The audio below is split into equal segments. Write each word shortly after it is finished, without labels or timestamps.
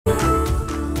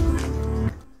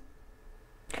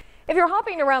If you're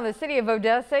hopping around the city of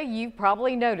Odessa, you've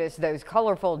probably noticed those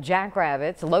colorful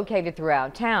jackrabbits located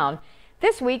throughout town.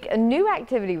 This week, a new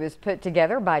activity was put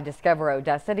together by Discover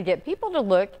Odessa to get people to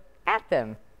look at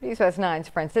them. News West 9's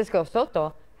Francisco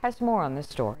Soto has more on this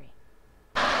story.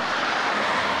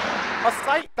 A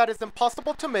sight that is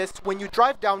impossible to miss when you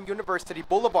drive down University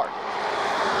Boulevard.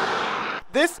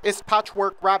 This is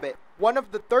Patchwork Rabbit, one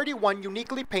of the 31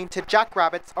 uniquely painted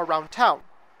jackrabbits around town.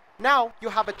 Now you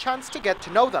have a chance to get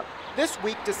to know them. This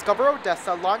week, Discover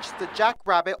Odessa launched the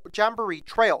Jackrabbit Jamboree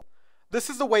Trail. This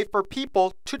is a way for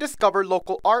people to discover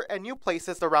local art and new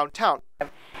places around town.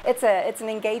 It's an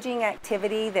engaging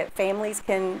activity that families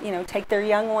can, take their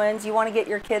young ones. You want to get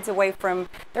your kids away from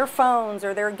their phones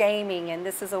or their gaming, and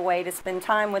this is a way to spend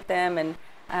time with them and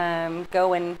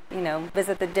go and,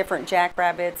 visit the different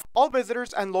jackrabbits. All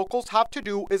visitors and locals have to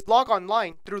do is log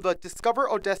online through the Discover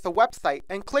Odessa website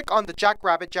and click on the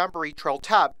Jackrabbit Jamboree Trail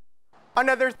tab.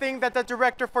 Another thing that the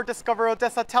director for Discover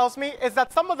Odessa tells me is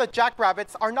that some of the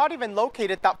jackrabbits are not even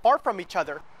located that far from each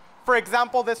other. For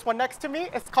example, this one next to me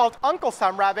is called Uncle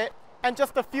Sam Rabbit, and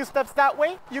just a few steps that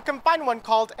way, you can find one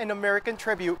called An American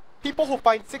Tribute. People who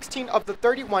find 16 of the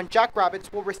 31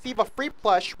 jackrabbits will receive a free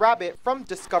plush rabbit from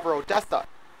Discover Odessa.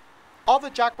 All the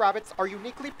jackrabbits are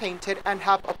uniquely painted and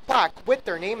have a plaque with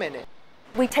their name in it.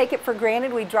 We take it for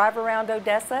granted. We drive around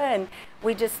Odessa and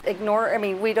we just ignore,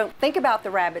 we don't think about the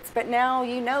rabbits, but now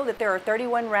you know that there are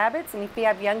 31 rabbits, and if you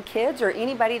have young kids or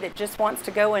anybody that just wants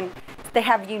to go, and they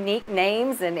have unique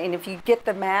names, and if you get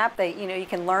the map, you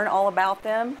can learn all about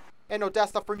them. In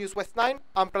Odessa for News West 9,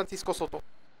 I'm Francisco Soto.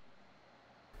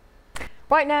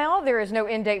 Right now, there is no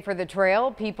end date for the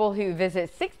trail. People who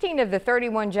visit 16 of the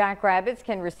 31 jackrabbits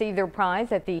can receive their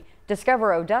prize at the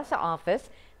Discover Odessa office.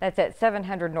 That's at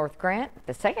 700 North Grant,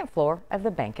 the second floor of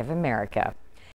the Bank of America.